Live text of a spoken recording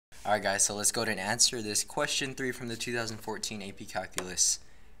Alright guys, so let's go ahead and answer this question 3 from the 2014 AP Calculus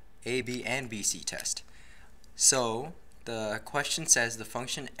A, B, and BC test. So the question says the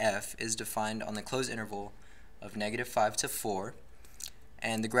function f is defined on the closed interval of -5 to 4,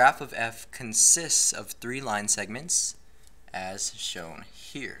 and the graph of f consists of 3 line segments as shown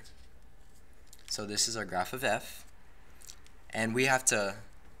here. So this is our graph of f, and we have to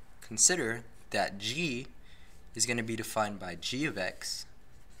consider that g is going to be defined by g of x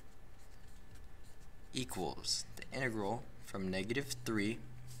equals the integral from -3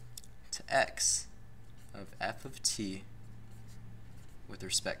 to x of f of t with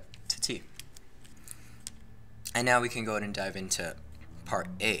respect to t. And now we can go ahead and dive into part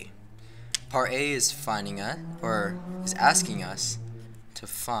A. Part A is asking us to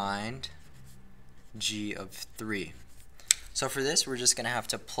find g of 3. So for this, we're just going to have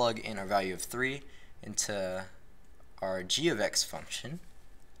to plug in our value of 3 into our g of x function.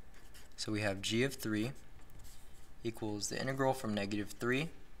 So we have g of 3 equals the integral from -3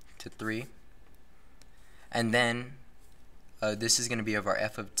 to 3. And then this is going to be of our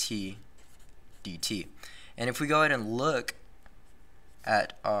f of t dt. And if we go ahead and look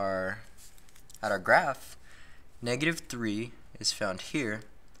at our graph, -3 is found here,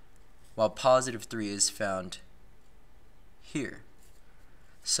 while +3 is found here.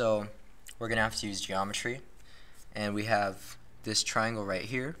 So we're going to have to use geometry, and we have this triangle right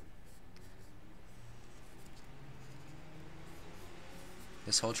here,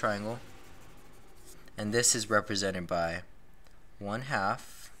 this whole triangle, and this is represented by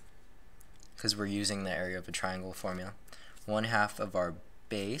 1/2, because we're using the area of a triangle formula, 1/2 of our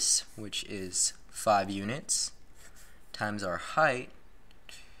base, which is 5 units, times our height,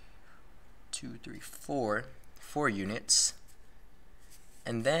 2, 3, 4 units,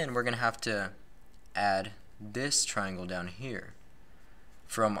 and then we're going to have to add this triangle down here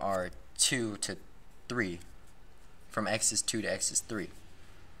from our 2 to 3, from x is 2 to x is 3.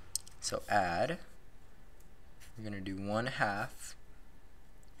 So add, we're going to do 1/2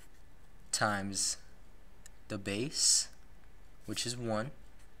 times the base, which is 1,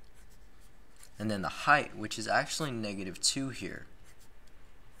 and then the height, which is actually -2 here.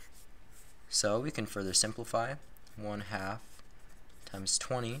 So we can further simplify. 1/2 times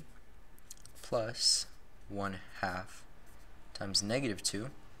 20 plus 1/2 times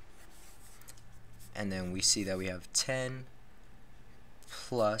 -2, and then we see that we have 10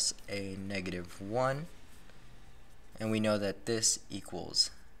 plus a -1, and we know that this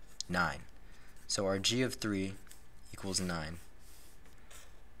equals 9. So our g of 3 equals 9.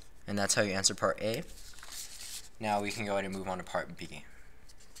 And that's how you answer part A. Now we can go ahead and move on to part B.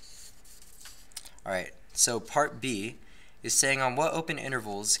 Alright, so part B is saying on what open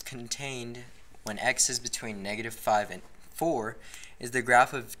intervals contained when x is between -5 and 4 is the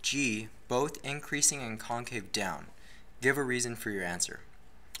graph of g both increasing and concave down. Give a reason for your answer.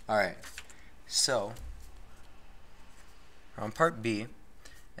 Alright, so we're on part B,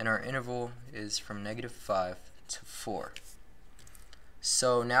 and our interval is from -5 to 4.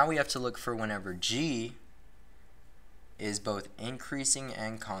 So now we have to look for whenever g is both increasing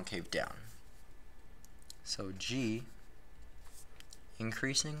and concave down. So g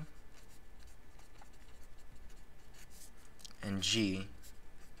increasing and g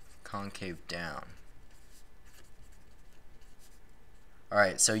concave down.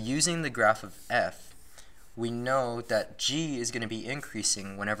 Alright, so using the graph of f, we know that g is going to be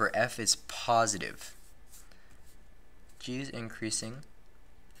increasing whenever f is positive. G is increasing,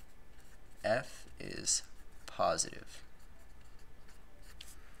 f is positive.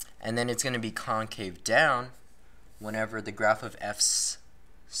 And then it's going to be concave down whenever the graph of f's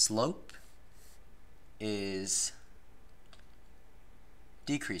slope is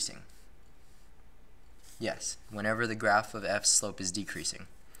decreasing. Yes, whenever the graph of f's slope is decreasing.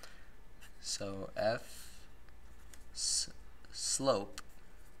 So f's slope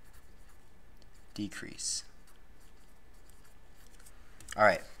decrease.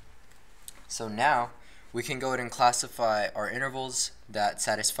 Alright, so now we can go ahead and classify our intervals that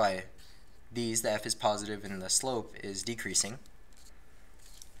satisfy these, the f is positive and the slope is decreasing.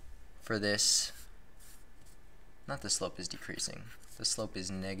 For this, not the slope is decreasing, the slope is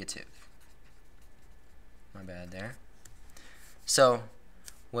negative. My bad there. So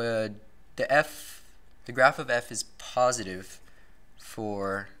the graph of f is positive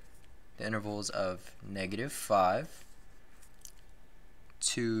for the intervals of -5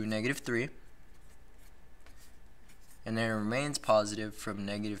 to -3, and then it remains positive from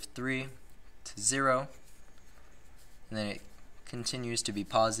 -3 to 0, and then it continues to be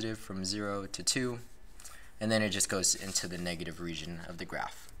positive from 0 to 2, and then it just goes into the negative region of the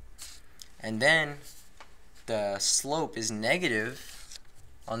graph. And then the slope is negative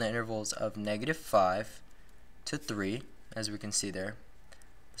on the intervals of -5 to 3, as we can see there.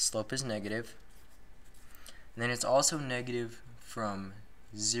 The slope is negative. And then it's also negative from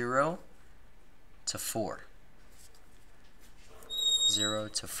 0 to 4. 0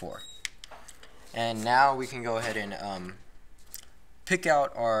 to 4. And now we can go ahead and pick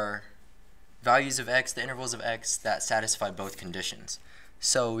out our values of x, the intervals of x that satisfy both conditions.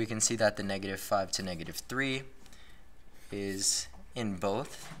 So we can see that the -5 to -3 is in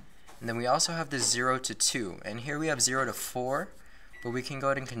both. And then we also have the 0 to 2. And here we have 0 to 4, but we can go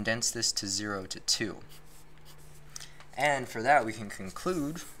ahead and condense this to 0 to 2. And for that, we can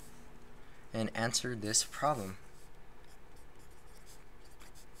conclude and answer this problem.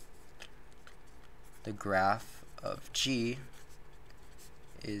 The graph of G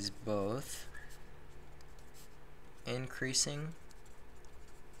is both increasing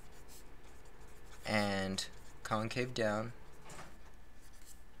and concave down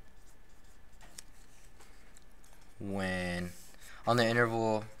when on the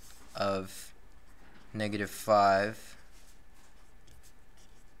interval of -5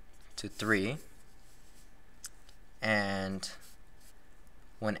 to 3 and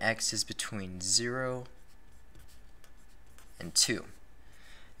when x is between 0 and 2.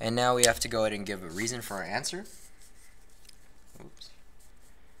 And now we have to go ahead and give a reason for our answer. Oops.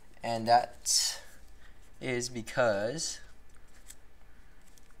 And that is because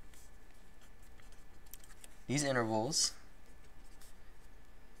these intervals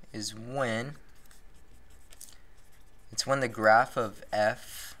is when the graph of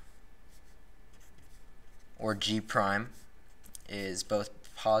f or g prime is both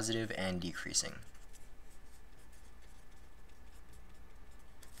positive and decreasing.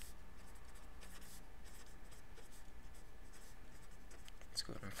 Let's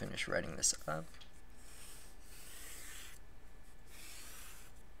go ahead and finish writing this up.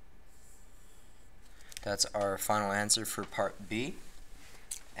 That's our final answer for part B.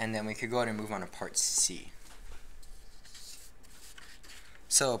 And then we could go ahead and move on to part C.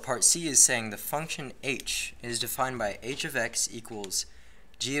 So part C is saying the function h is defined by h of x equals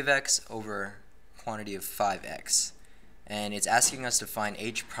g of x over quantity of 5x. And it's asking us to find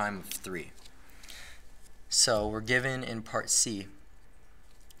h prime of 3. So we're given in part C,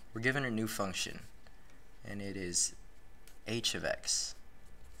 we're given a new function, and it is h of x,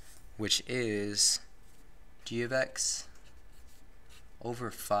 which is g of x over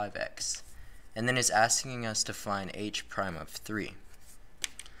 5x. And then it's asking us to find h prime of 3.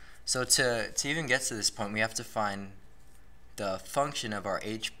 So to even get to this point, we have to find the function of our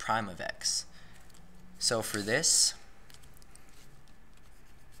h prime of x. So for this,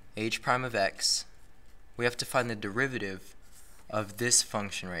 h prime of x, we have to find the derivative of this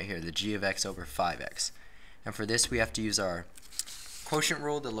function right here, the g of x over 5x. And for this, we have to use our quotient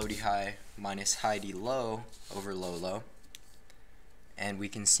rule, the low d high minus high d low over low low. And we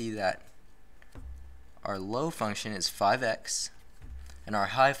can see that our low function is 5x, and our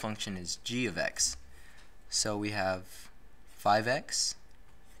high function is g of x. So we have 5x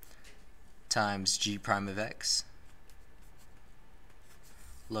times g prime of x,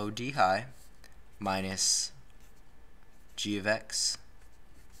 low d high, minus g of x,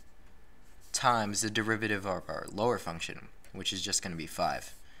 times the derivative of our lower function, which is just going to be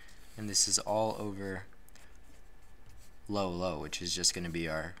 5. And this is all over low low, which is just going to be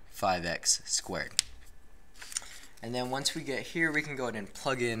our 5x squared. And then once we get here, we can go ahead and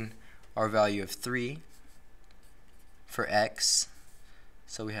plug in our value of 3 for x.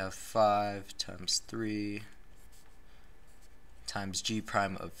 So we have 5 times 3 times g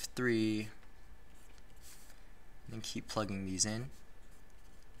prime of 3, and keep plugging these in.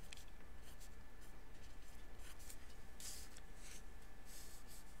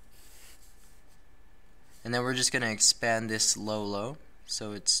 And then we're just going to expand this low low,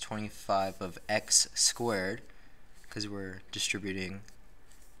 so it's 25 of x squared, because we're distributing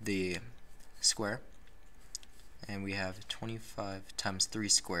the square. And we have 25 times 3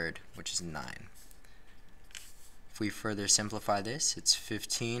 squared, which is 9. If we further simplify this, it's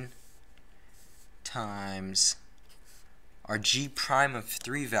 15 times our g prime of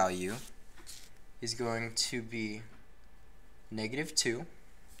 3 value is going to be -2.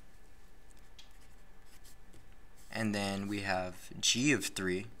 And then we have g of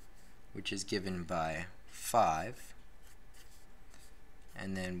 3, which is given by 5.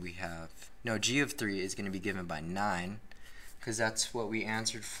 And then we have, no, g of 3 is going to be given by 9, because that's what we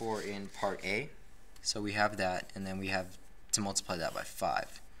answered for in part A. So we have that, and then we have to multiply that by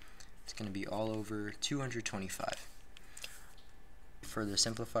 5. It's going to be all over 225. Further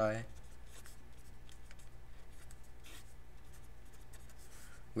simplify,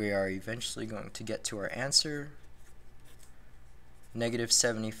 we are eventually going to get to our answer, negative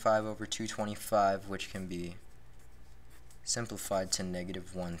 75 over 225, which can be simplified to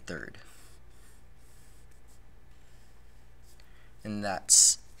negative 1/3. And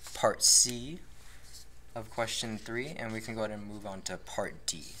that's part C of question 3, and we can go ahead and move on to part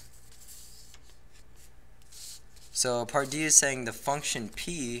D. So part D is saying the function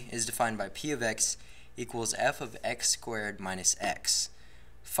p is defined by p of x equals f of x squared minus x.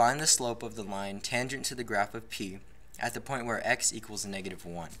 Find the slope of the line tangent to the graph of p at the point where x equals negative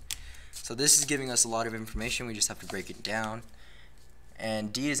 1. So this is giving us a lot of information, we just have to break it down.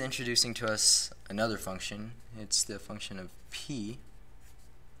 And D is introducing to us another function. It's the function of p.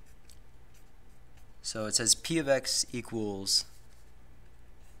 So it says p of x equals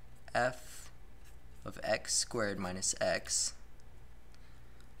f of x squared minus x.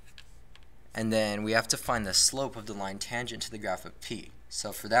 And then we have to find the slope of the line tangent to the graph of p.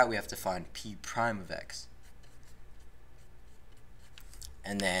 So for that we have to find p prime of x.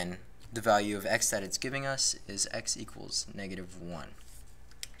 And then the value of x that it's giving us is x equals negative 1.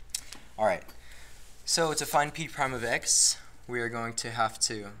 Alright, so to find p prime of x, we are going to have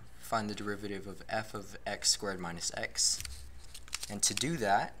to find the derivative of f of x squared minus x. And to do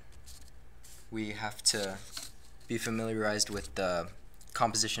that, we have to be familiarized with the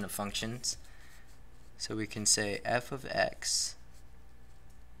composition of functions. So we can say f of x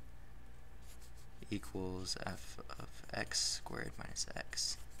equals f of x squared minus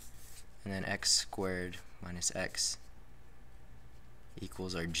x, and then x squared minus x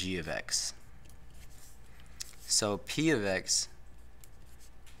equals our g of x. So p of x,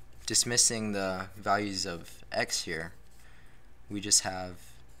 dismissing the values of x here, we just have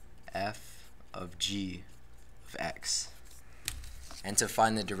f of g of x. And to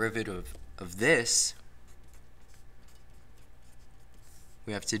find the derivative of this,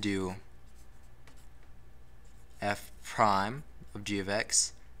 we have to do f prime of g of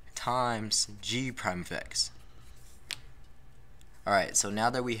x times g prime of x. Alright, so now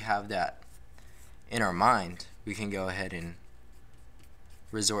that we have that in our mind, we can go ahead and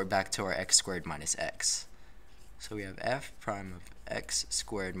resort back to our x squared minus x. So we have f prime of x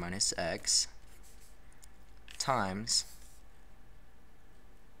squared minus x times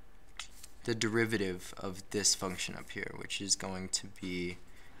the derivative of this function up here, which is going to be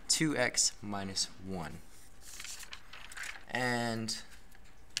 2x minus 1. And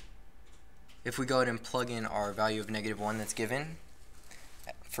if we go ahead and plug in our value of negative 1 that's given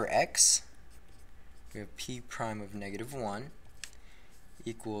for x, we have p prime of negative 1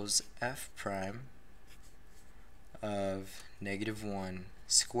 equals f prime of negative 1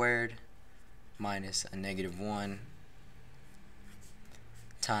 squared minus a negative 1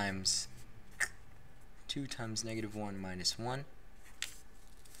 times 2 times negative 1 minus 1.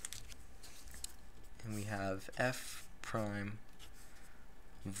 And we have f prime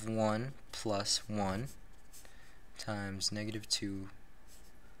of 1 plus 1 times negative 2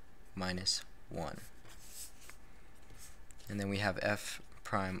 minus 1. And then we have f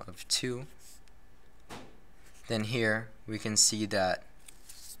prime of 2. Then here we can see that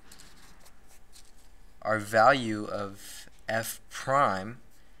our value of f prime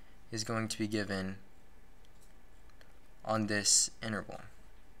is going to be given on this interval.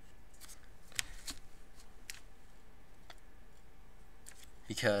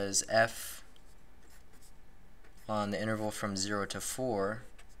 Because f on the interval from 0 to 4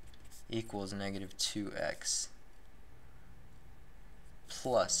 equals negative 2x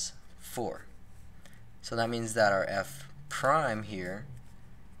plus 4. So that means that our f prime here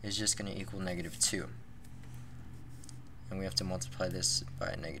is just going to equal negative 2. And we have to multiply this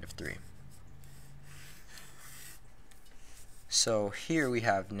by negative 3. So here we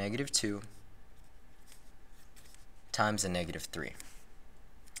have negative 2 times a negative 3.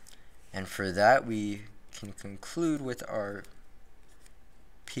 And for that we can conclude with our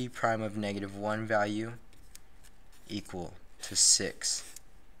p prime of negative 1 value equal to 6.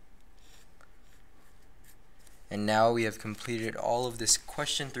 And now we have completed all of this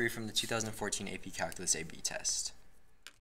question 3 from the 2014 AP Calculus AB test.